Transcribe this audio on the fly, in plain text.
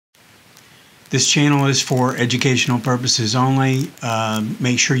This channel is for educational purposes only.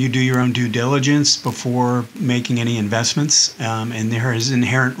 Make sure you do your own due diligence before making any investments. And there is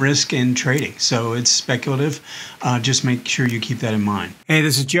inherent risk in trading, so it's speculative. Just make sure you keep that in mind. Hey,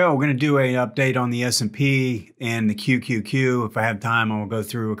 this is Joe. We're going to do an update on the S&P and the QQQ. If I have time, I will go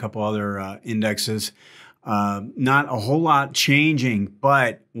through a couple other indexes. Not a whole lot changing,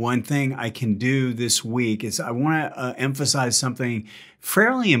 but one thing I can do this week is I want to emphasize something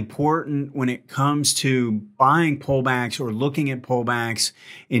fairly important when it comes to buying pullbacks or looking at pullbacks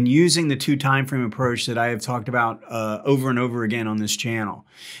and using the two time frame approach that I have talked about over and over again on this channel.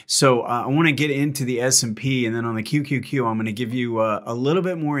 So I want to get into the S&P, and then on the QQQ, I'm going to give you a little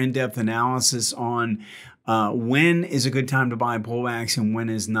bit more in-depth analysis on when is a good time to buy pullbacks and when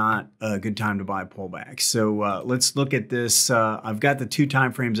is not a good time to buy pullbacks. So let's look at this. I've got the two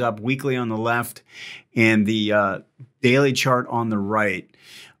time frames up, weekly on the left and the daily chart on the right.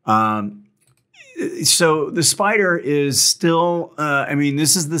 So the spider is still, I mean,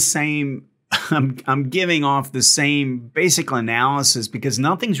 this is the same. I'm giving off the same basic analysis because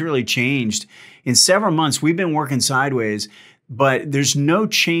nothing's really changed. In several months, we've been working sideways, but there's no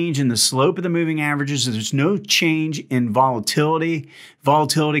change in the slope of the moving averages. There's no change in volatility.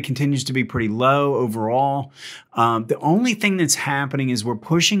 Volatility continues to be pretty low overall. The only thing that's happening is we're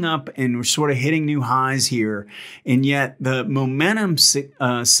pushing up and we're sort of hitting new highs here. And yet the momentum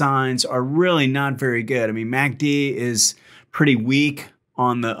signs are really not very good. I mean, MACD is pretty weak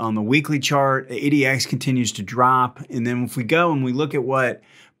on the weekly chart. The ADX continues to drop. And then if we go and we look at what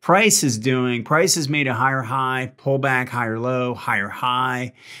price is doing, price has made a higher high, pullback, higher low, higher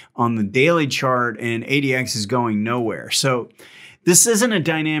high on the daily chart, and ADX is going nowhere. So this isn't a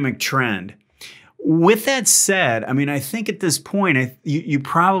dynamic trend. With that said, I mean, I think at this point, you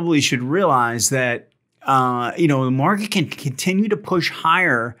probably should realize that, the market can continue to push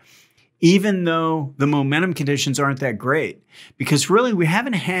higher even though the momentum conditions aren't that great, because really we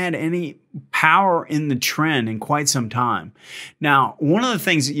haven't had any power in the trend in quite some time. Now, one of the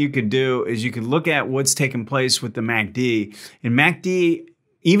things that you could do is you could look at what's taken place with the MACD. And MACD,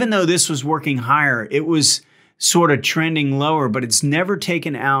 even though this was working higher, it was sort of trending lower, but it's never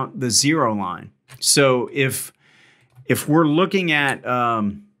taken out the zero line. So if we're looking at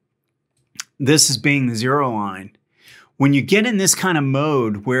this as being the zero line, when you get in this kind of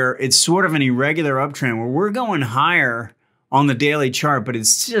mode where it's sort of an irregular uptrend, where we're going higher on the daily chart, but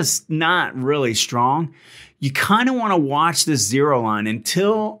it's just not really strong, you kind of want to watch this zero line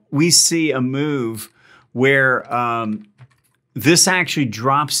until we see a move where this actually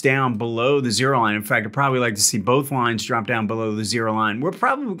drops down below the zero line. In fact, I'd probably like to see both lines drop down below the zero line. We're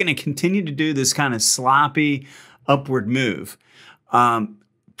probably going to continue to do this kind of sloppy upward move.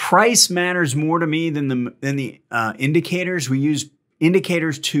 Price matters more to me than the indicators. We use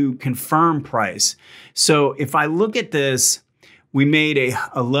indicators to confirm price. So if I look at this, we made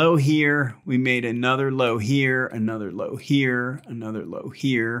a low here, we made another low here, another low here, another low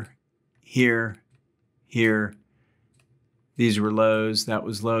here, here, here. These were lows, that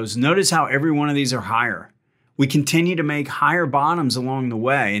was lows. Notice how every one of these are higher. We continue to make higher bottoms along the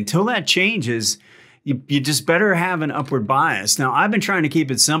way. Until that changes, you just better have an upward bias. Now, I've been trying to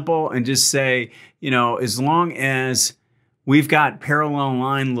keep it simple and just say, as long as we've got parallel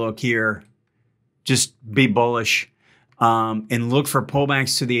line look here, just be bullish and look for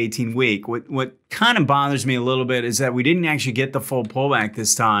pullbacks to the 18-week. What kind of bothers me a little bit is that we didn't actually get the full pullback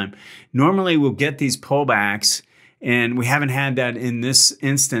this time. Normally, we'll get these pullbacks, and we haven't had that in this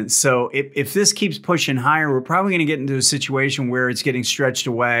instance. So if this keeps pushing higher, we're probably going to get into a situation where it's getting stretched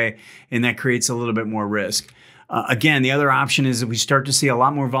away, and that creates a little bit more risk. Again, the other option is that we start to see a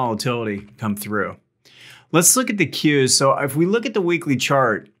lot more volatility come through. Let's look at the Qs. So if we look at the weekly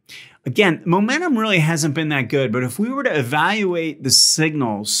chart, again, momentum really hasn't been that good. But if we were to evaluate the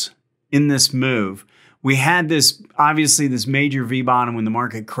signals in this move, we had this, obviously, this major V bottom when the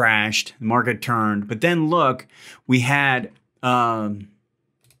market crashed, the market turned. But then look, we had pullback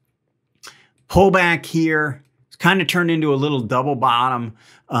here. It's kind of turned into a little double bottom.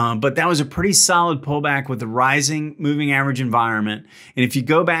 But that was a pretty solid pullback with the rising moving average environment. And if you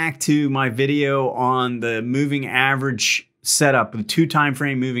go back to my video on the moving average setup, the two time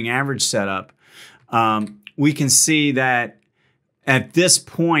frame moving average setup, we can see that at this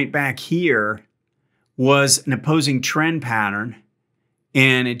point back here, was an opposing trend pattern,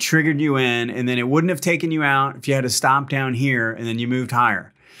 and it triggered you in, and then it wouldn't have taken you out if you had to stop down here and then you moved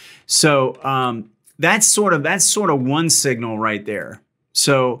higher. So that's sort of one signal right there.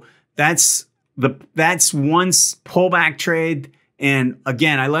 So that's one pullback trade. And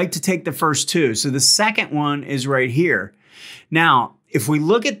again, I like to take the first two. So the second one is right here. Now, if we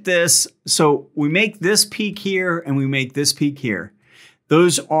look at this, so we make this peak here and we make this peak here.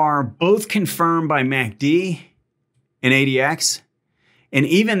 Those are both confirmed by MACD and ADX. And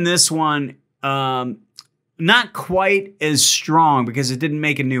even this one, not quite as strong because it didn't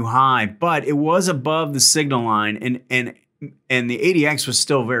make a new high, but it was above the signal line, and the ADX was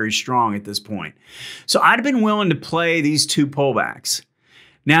still very strong at this point. So I'd have been willing to play these two pullbacks.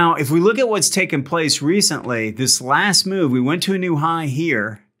 Now, if we look at what's taken place recently, this last move, we went to a new high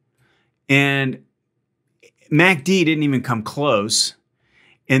here, and MACD didn't even come close.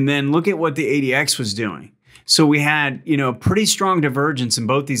 And then look at what the ADX was doing. So we had, pretty strong divergence in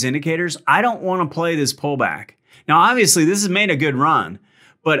both these indicators. I don't want to play this pullback. Now, obviously, this has made a good run.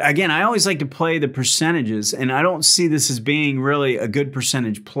 But again, I always like to play the percentages, and I don't see this as being really a good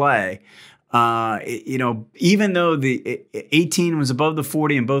percentage play. Even though the 18 was above the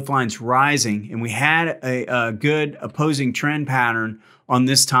 40 and both lines rising, and we had a good opposing trend pattern on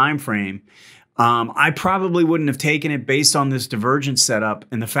this time frame, I probably wouldn't have taken it based on this divergence setup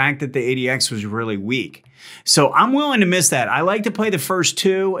and the fact that the ADX was really weak. So I'm willing to miss that. I like to play the first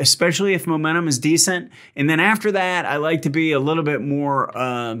two, especially if momentum is decent. And then after that, I like to be a little bit more,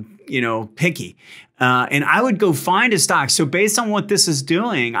 picky. And I would go find a stock. So based on what this is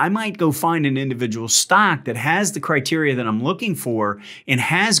doing, I might go find an individual stock that has the criteria that I'm looking for and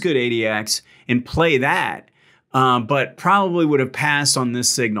has good ADX and play that. But probably would have passed on this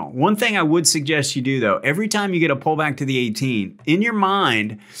signal. One thing I would suggest you do, though, every time you get a pullback to the 18, in your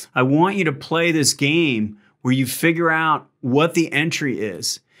mind, I want you to play this game where you figure out what the entry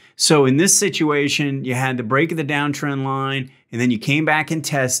is. So in this situation, you had the break of the downtrend line, and then you came back and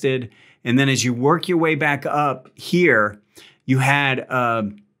tested. And then as you work your way back up here, you had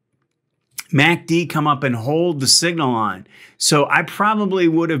MACD come up and hold the signal line. So I probably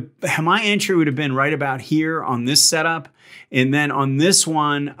would have, my entry would have been right about here on this setup. And then on this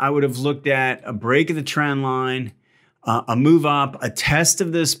one, I would have looked at a break of the trend line, a move up, a test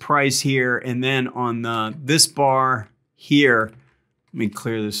of this price here. And then on this bar here, let me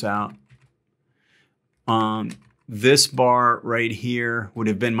clear this out. This bar right here would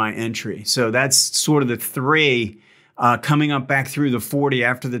have been my entry. So that's sort of the three coming up back through the 40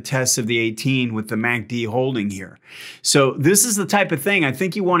 after the test of the 18 with the MACD holding here. So this is the type of thing I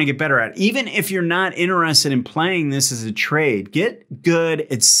think you want to get better at. Even if you're not interested in playing this as a trade, get good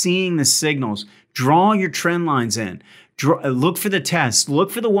at seeing the signals. Draw your trend lines in. Look for the tests.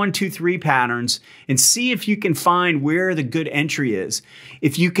 Look for the 1, 2, 3 patterns and see if you can find where the good entry is.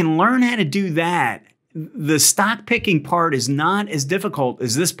 If you can learn how to do that, the stock picking part is not as difficult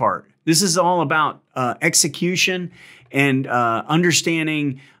as this part. This is all about execution and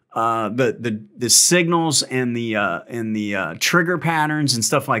understanding the signals and the trigger patterns and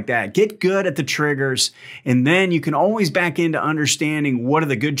stuff like that. Get good at the triggers, and then you can always back into understanding what are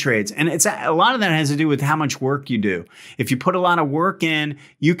the good trades. And it's a lot of that has to do with how much work you do. If you put a lot of work in,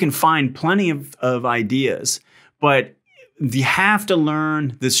 you can find plenty of ideas, but you have to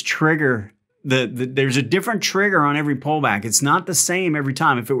learn this trigger. There's a different trigger on every pullback. It's not the same every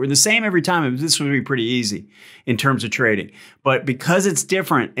time. If it were the same every time, this would be pretty easy in terms of trading. But because it's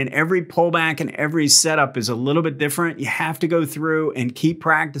different and every pullback and every setup is a little bit different, you have to go through and keep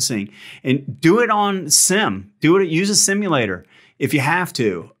practicing and do it on sim. Use a simulator if you have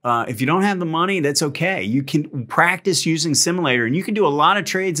to. If you don't have the money, that's okay. You can practice using simulator, and you can do a lot of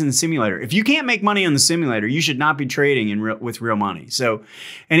trades in the simulator. If you can't make money on the simulator, you should not be trading with real money. So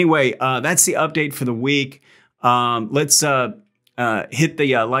anyway, that's the update for the week. Let's hit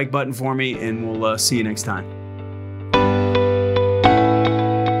the like button for me, and we'll see you next time.